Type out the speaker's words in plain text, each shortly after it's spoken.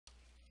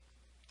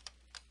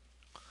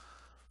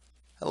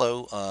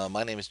Hello,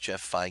 my name is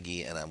Jeff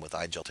Feige and I'm with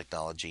IGEL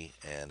Technology,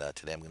 and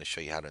today I'm going to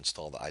show you how to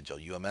install the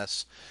IGEL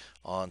UMS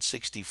on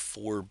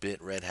 64-bit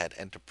Red Hat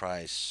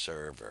Enterprise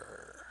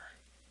server.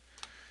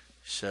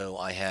 So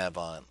I have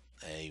on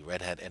a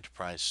Red Hat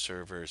Enterprise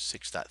server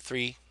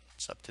 6.3.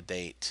 It's up to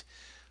date.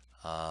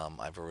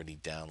 I've already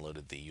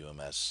downloaded the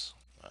UMS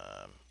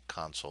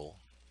console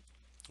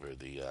or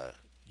the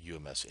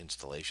UMS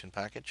installation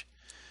package.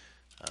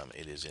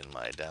 It is in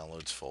my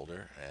downloads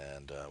folder,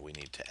 and we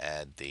need to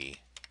add the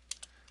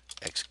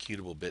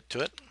executable bit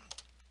to it.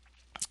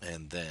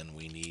 And then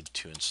we need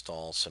to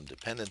install some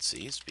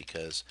dependencies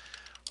because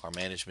our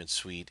management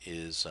suite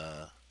is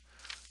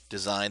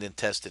designed and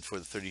tested for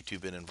the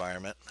 32-bit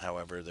environment.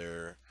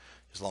 However,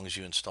 as long as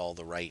you install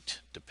the right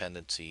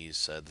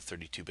dependencies, the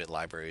 32-bit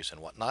libraries and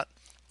whatnot,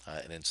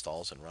 it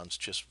installs and runs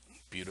just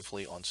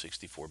beautifully on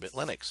 64-bit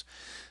Linux.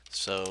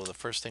 So the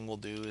first thing we'll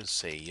do is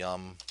say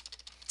yum.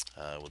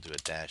 We'll do a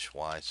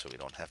 -y so we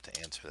don't have to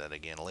answer that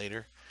again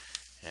later.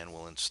 And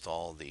we'll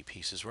install the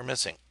pieces we're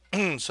missing.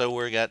 So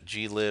we got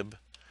glib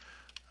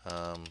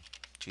um,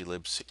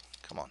 glibc,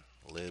 come on,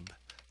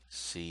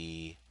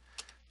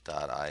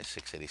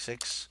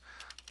 libc.i686,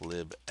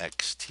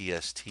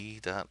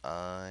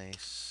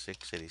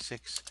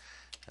 libxtst.i686,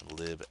 and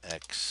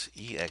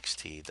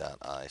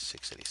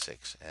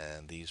libxext.i686,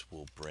 and these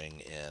will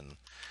bring in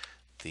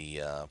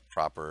the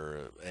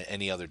proper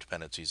any other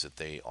dependencies that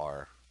they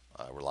are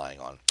relying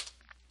on.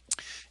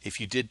 If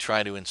you did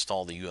try to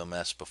install the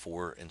UMS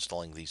before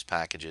installing these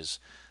packages,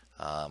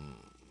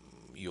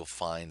 you'll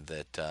find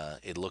that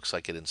it looks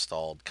like it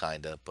installed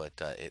kinda,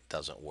 but it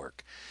doesn't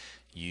work.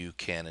 You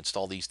can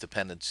install these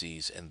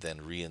dependencies and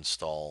then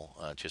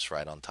reinstall just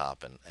right on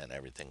top, and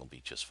everything will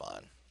be just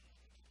fine.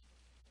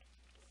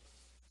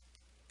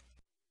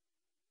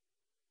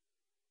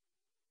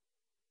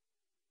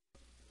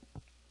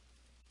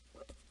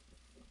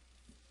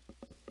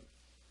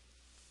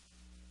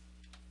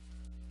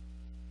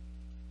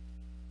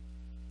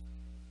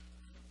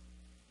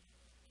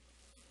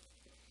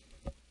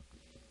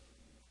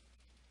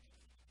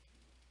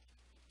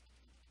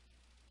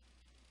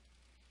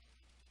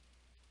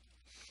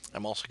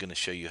 I'm also going to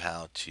show you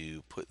how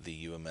to put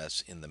the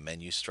UMS in the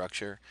menu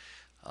structure.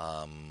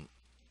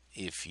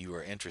 If you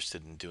are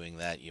interested in doing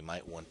that, you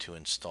might want to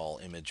install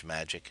Image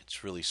Magic.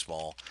 It's really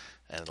small,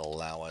 and it'll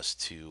allow us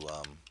to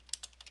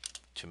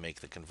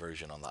make the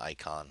conversion on the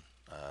icon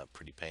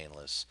pretty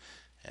painless.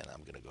 And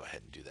I'm going to go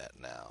ahead and do that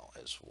now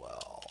as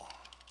well.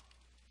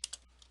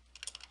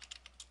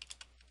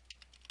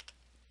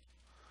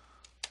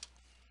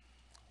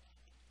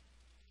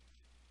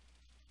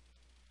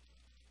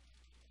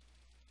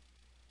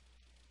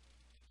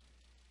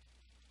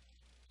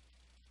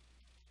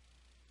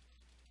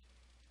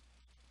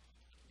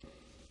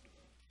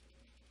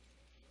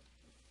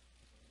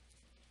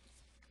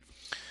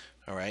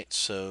 All right,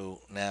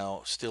 so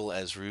now still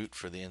as root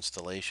for the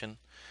installation,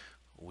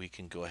 we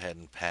can go ahead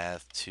and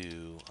path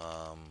to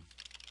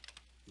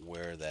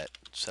where that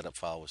setup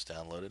file was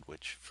downloaded,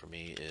 which for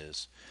me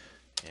is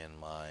in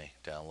my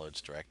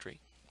downloads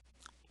directory.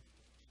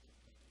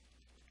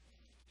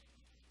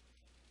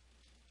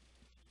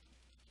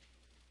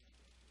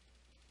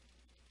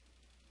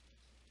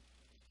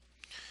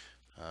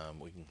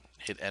 We can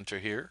hit enter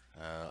here,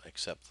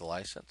 accept the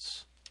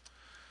license.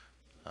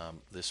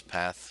 This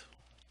path,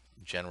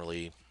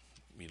 generally,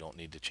 you don't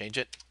need to change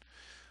it.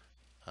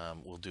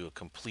 We'll do a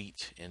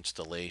complete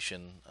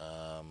installation.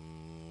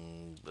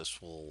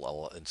 This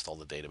will install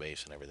the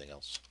database and everything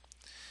else.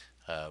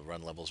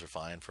 Run levels are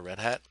fine for Red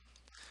Hat.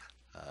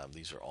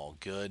 These are all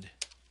good,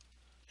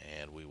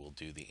 and we will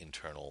do the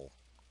internal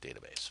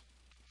database.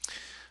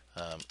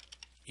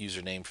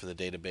 Username for the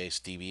database,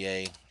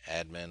 DBA,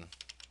 admin,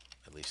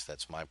 at least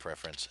that's my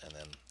preference, and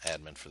then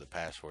admin for the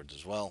passwords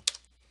as well.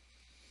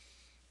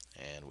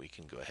 And we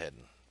can go ahead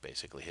and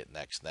basically hit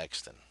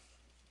next, and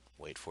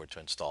wait for it to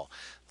install.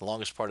 The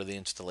longest part of the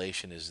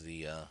installation is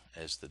the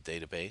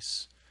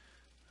database.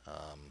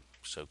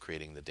 So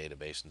creating the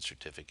database and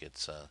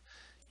certificates,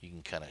 you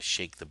can kind of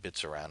shake the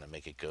bits around and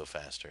make it go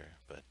faster,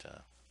 but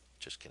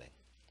just kidding.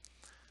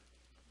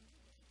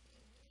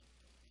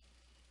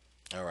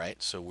 All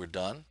right, so we're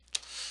done.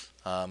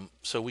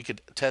 So we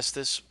could test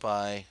this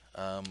by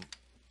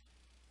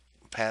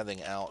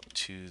pathing out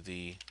to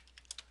the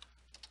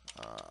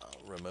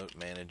remote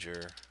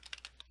manager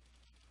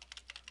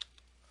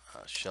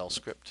shell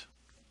script.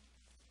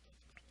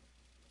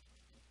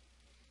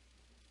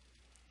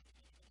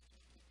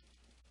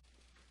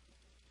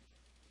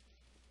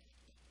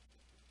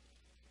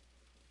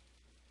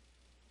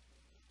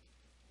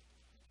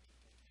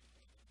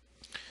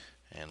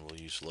 And we'll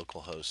use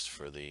localhost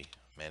for the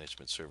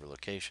management server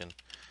location,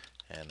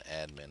 and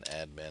admin,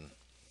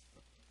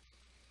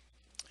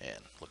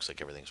 and looks like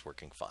everything's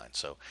working fine.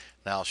 So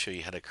now I'll show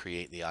you how to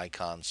create the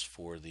icons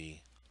for the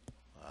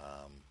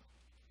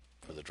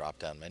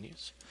drop-down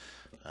menus.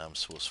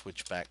 So we'll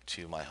switch back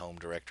to my home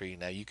directory.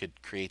 Now you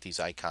could create these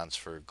icons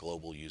for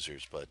global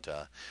users, but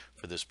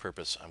for this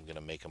purpose I'm going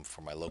to make them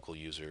for my local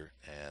user,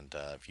 and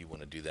if you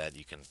want to do that,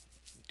 you can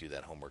do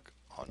that homework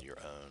on your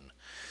own.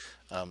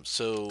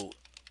 So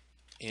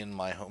in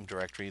my home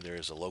directory,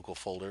 there's a local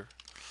folder,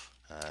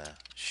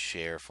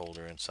 share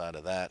folder inside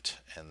of that,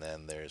 and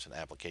then there's an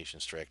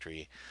applications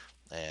directory,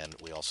 and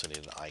we also need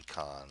an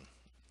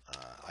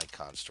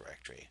icons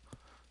directory.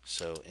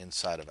 So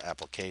inside of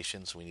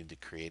applications, we need to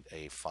create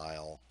a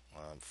file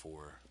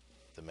for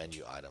the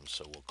menu item.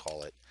 So we'll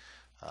call it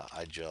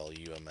IGEL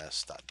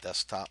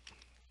UMS.desktop,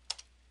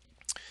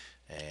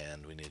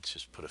 and we need to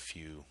just put a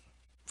few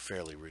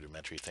fairly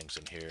rudimentary things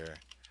in here.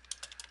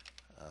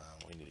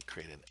 We need to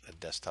create a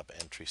desktop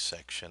entry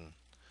section.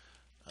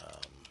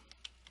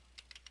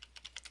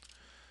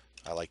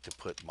 I like to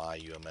put my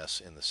UMS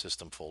in the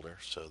system folder,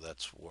 so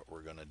that's what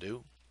we're going to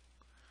do.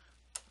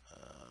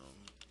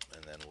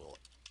 And then we'll,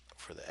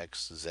 for the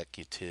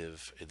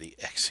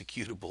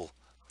executable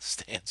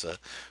stanza,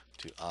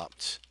 to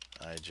opt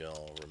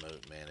IGEL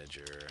remote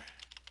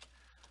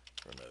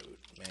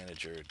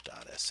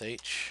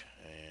manager.sh,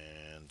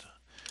 and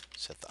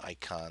set the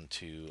icon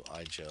to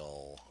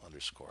IGEL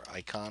underscore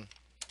icon.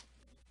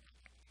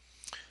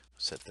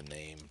 Set the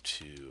name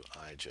to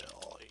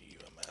IGEL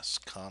UMS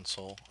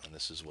console, and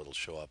this is what will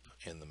show up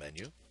in the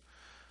menu.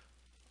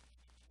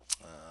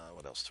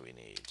 What else do we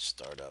need?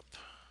 Startup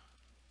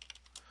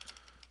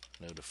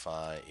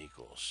notify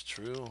equals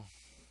true.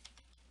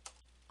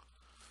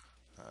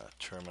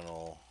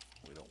 Terminal,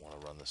 we don't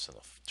want to run this in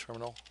a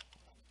terminal.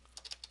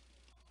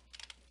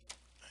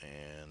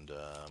 And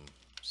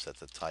set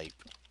the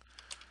type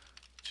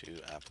to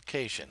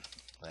application.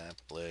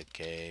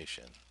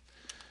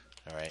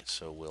 All right,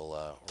 so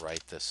we'll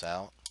write this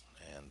out,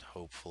 and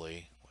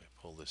hopefully we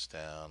pull this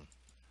down,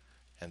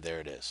 and there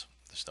it is.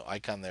 There's no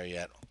icon there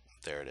yet.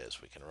 There it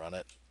is. We can run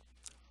it.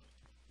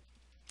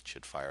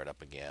 Should fire it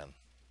up again.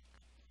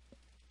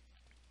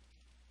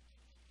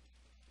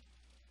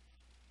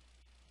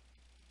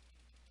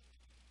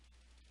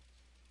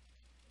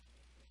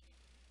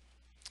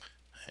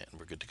 And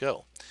we're good to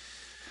go.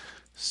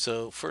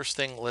 So first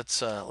thing,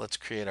 let's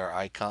create our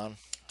icon.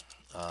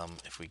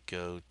 If we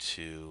go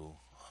to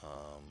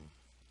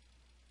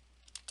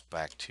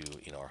back to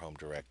our home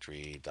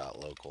directory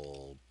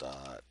 .local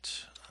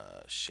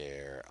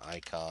 .share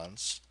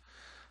icons,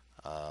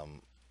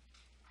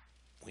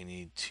 we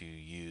need to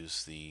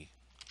use the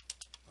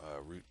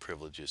root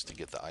privileges to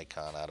get the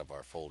icon out of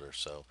our folder.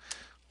 So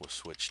we'll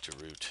switch to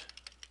root,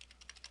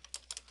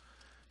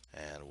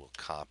 and we'll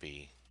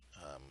copy.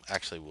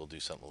 Actually, we'll do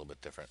something a little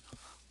bit different.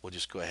 We'll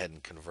just go ahead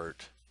and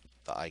convert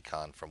the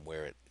icon from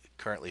where it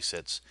currently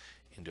sits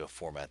into a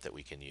format that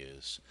we can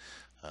use.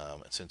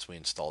 And since we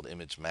installed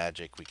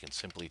ImageMagick, we can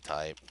simply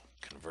type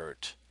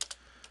convert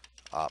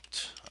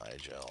opt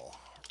IGEL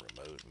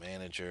remote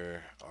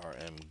manager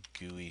RM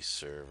GUI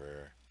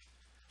server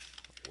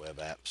web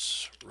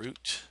apps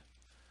root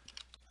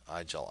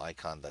IGEL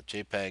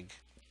icon.jpg,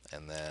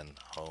 and then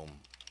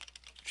home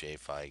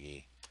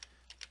jfeige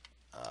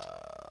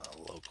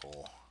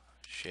local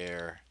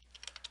share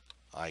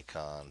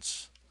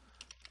icons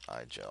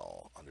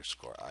IGEL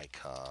underscore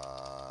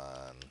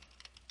icon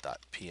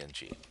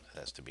 .png. It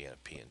has to be in a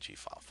PNG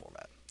file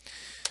format.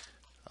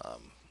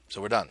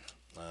 So we're done.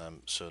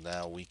 So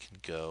now we can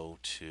go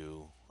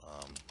to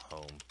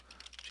home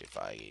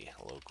jfeige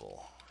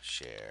local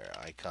share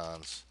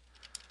icons.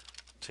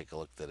 Take a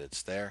look that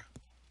it's there.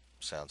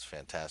 Sounds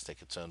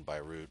fantastic. It's owned by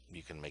root.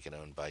 You can make it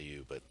owned by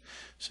you, but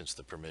since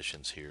the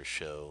permissions here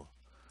show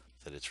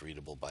that it's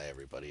readable by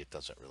everybody, it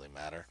doesn't really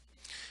matter.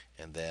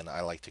 And then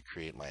I like to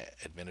create my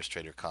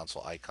administrator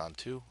console icon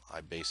too. I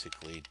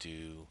basically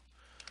do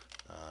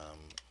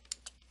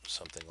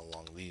something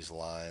along these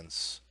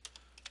lines.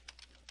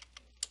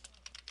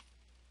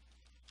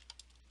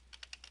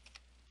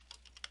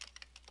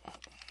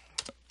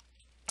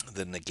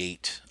 The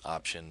negate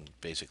option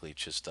basically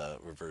just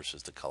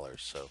reverses the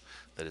colors so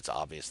that it's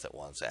obvious that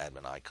one's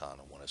admin icon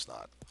and one is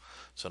not.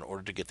 So in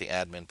order to get the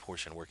admin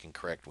portion working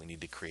correct, we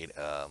need to create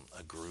a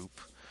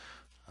group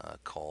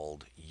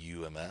called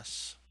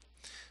UMS.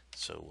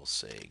 So we'll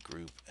say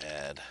group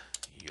add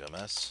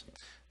UMS.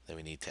 Then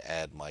we need to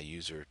add my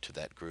user to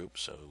that group.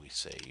 So we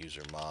say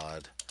user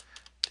mod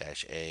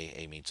 -a.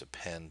 A means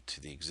append to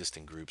the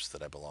existing groups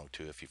that I belong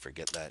to. If you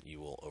forget that, you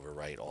will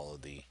overwrite all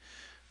of the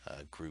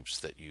groups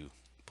that you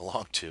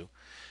belong to.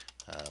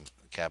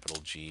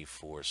 Capital G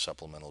for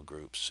supplemental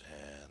groups,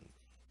 and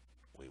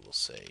we will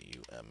say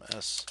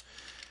UMS,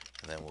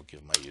 and then we'll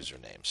give my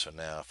username. So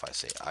now if I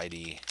say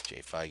ID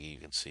jfeige, you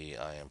can see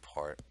I am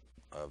part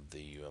of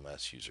the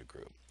UMS user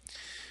group.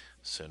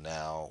 So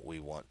now we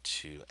want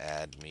to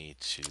add me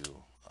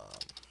to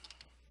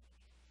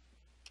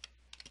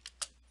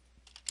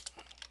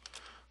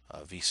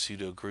a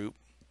vsudo group,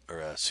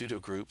 or a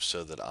sudo group,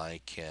 so that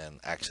I can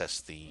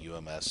access the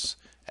UMS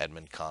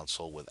admin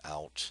console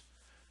without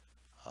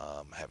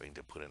having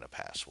to put in a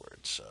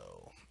password.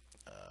 So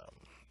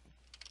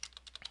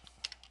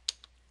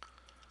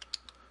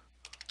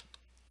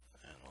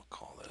and we'll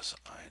call this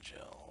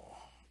IGEL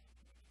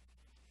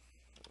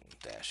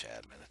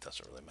 -admin. It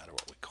doesn't really matter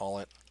what we call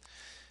it.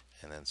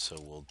 And then so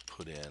we'll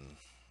put in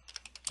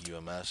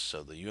UMS.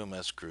 So the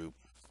UMS group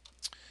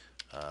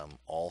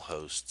All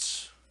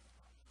hosts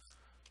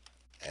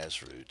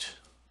as root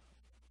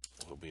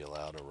will be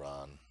allowed to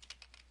run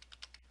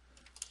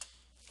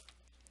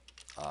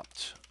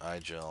opt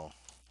IGEL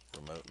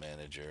remote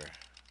manager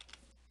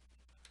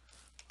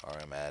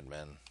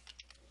rmadmin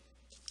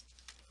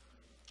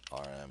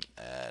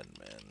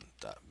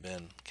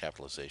rmadmin.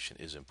 Capitalization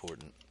is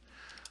important,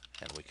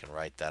 and we can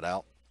write that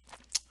out.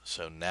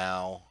 So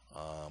now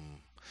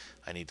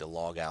I need to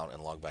log out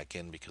and log back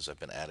in because I've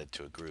been added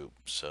to a group.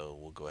 So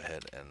we'll go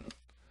ahead and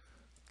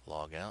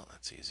log out.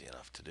 That's easy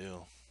enough to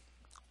do.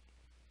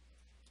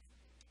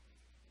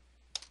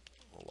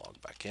 We'll log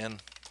back in.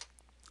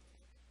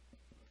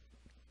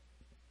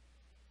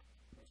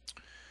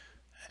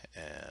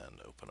 And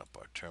open up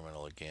our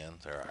terminal again.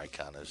 Their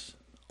icon is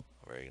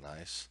very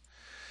nice.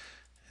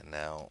 And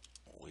now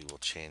we will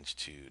change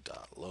to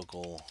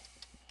 .local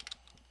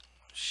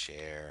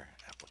share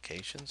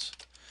applications.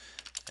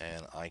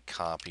 And I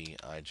copy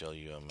IGEL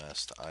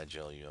UMS to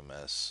IGEL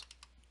UMS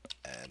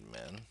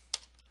admin.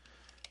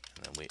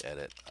 And then we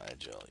edit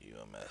IGEL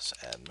UMS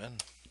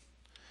admin.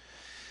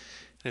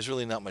 There's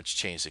really not much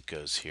change that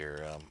goes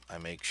here. I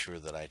make sure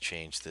that I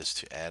change this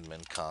to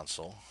admin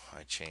console.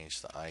 I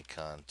change the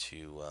icon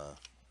to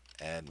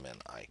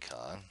admin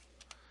icon,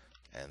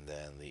 and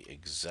then the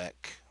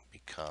exec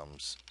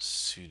becomes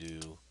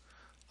sudo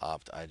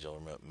opt IGEL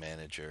remote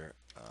manager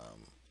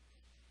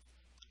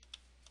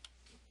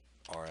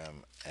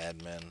rm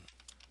admin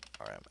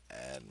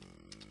rmadmin,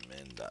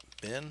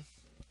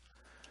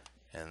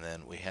 and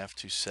then we have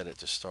to set it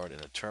to start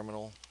in a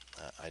terminal.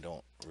 I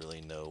don't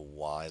really know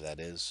why that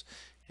is.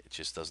 It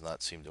just does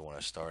not seem to want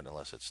to start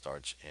unless it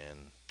starts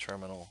in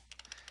terminal,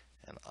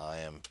 and I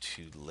am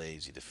too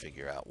lazy to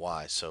figure out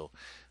why. So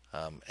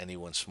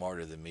anyone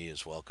smarter than me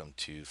is welcome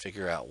to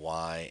figure out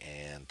why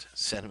and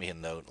send me a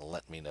note and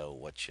let me know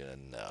what you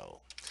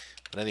know.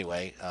 But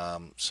anyway,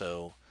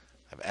 so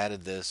I've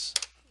added this.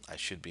 I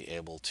should be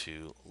able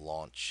to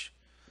launch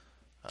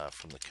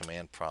from the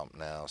command prompt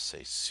now.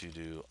 Say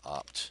sudo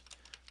opt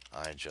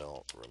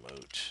IGEL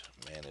remote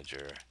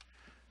manager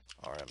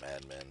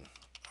rmadmin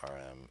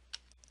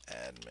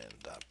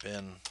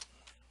rmadmin.bin.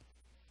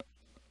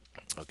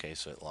 Okay,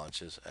 so it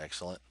launches.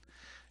 Excellent.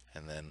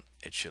 And then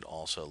it should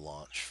also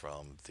launch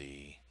from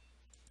the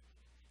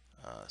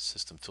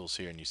system tools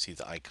here, and you see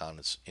the icon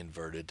is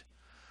inverted.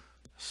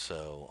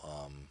 So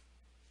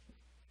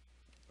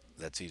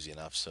that's easy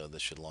enough. So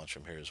this should launch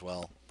from here as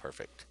well.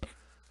 Perfect.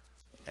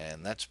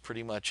 And that's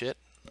pretty much it.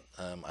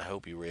 I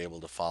hope you were able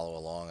to follow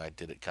along. I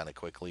did it kind of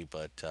quickly,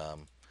 but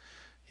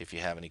if you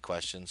have any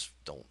questions,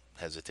 don't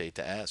hesitate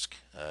to ask.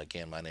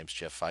 Again, my name's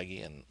Jeff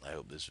Feige, and I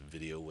hope this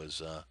video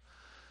was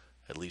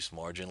at least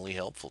marginally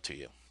helpful to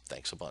you.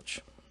 Thanks a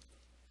bunch.